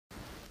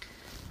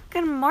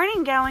Good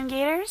morning, Gowan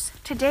Gators.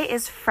 Today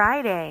is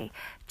Friday,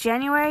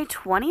 January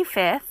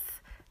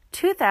 25th,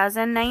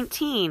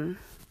 2019.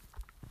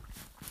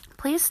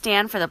 Please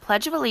stand for the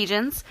Pledge of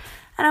Allegiance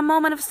and a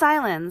moment of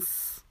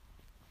silence.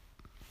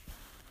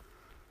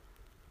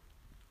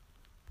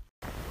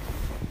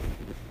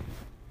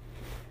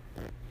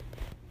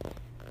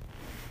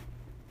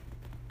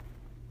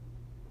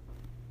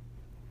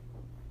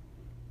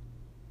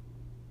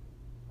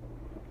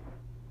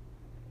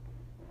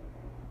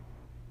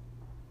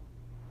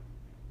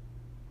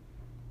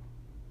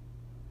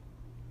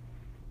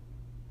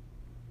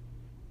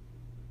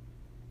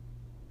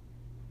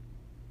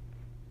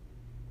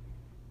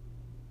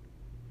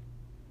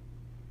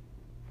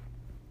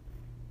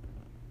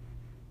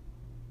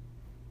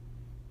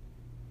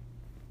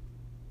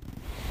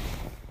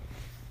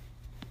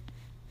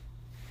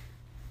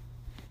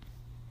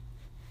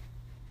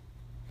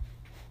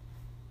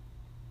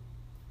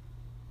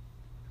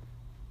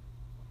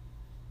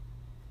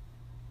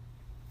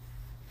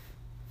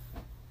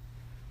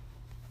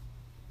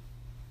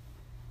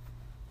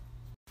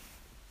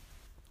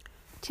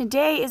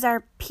 Today is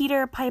our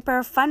Peter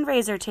Piper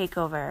fundraiser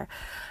takeover.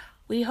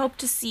 We hope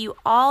to see you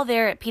all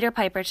there at Peter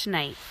Piper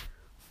tonight.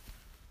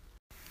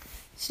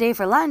 Today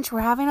for lunch, we're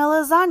having a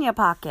lasagna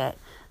pocket.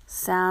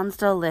 Sounds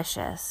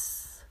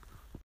delicious.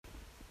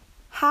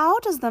 How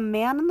does the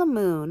man on the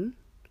moon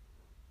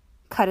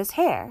cut his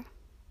hair?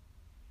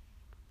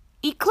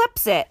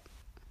 Eclipse it.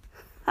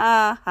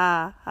 Ha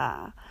ha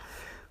ha.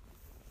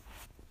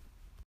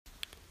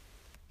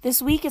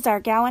 This week is our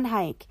Gowan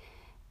hike.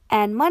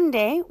 And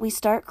Monday, we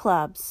start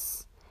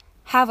clubs.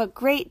 Have a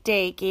great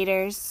day,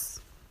 Gators.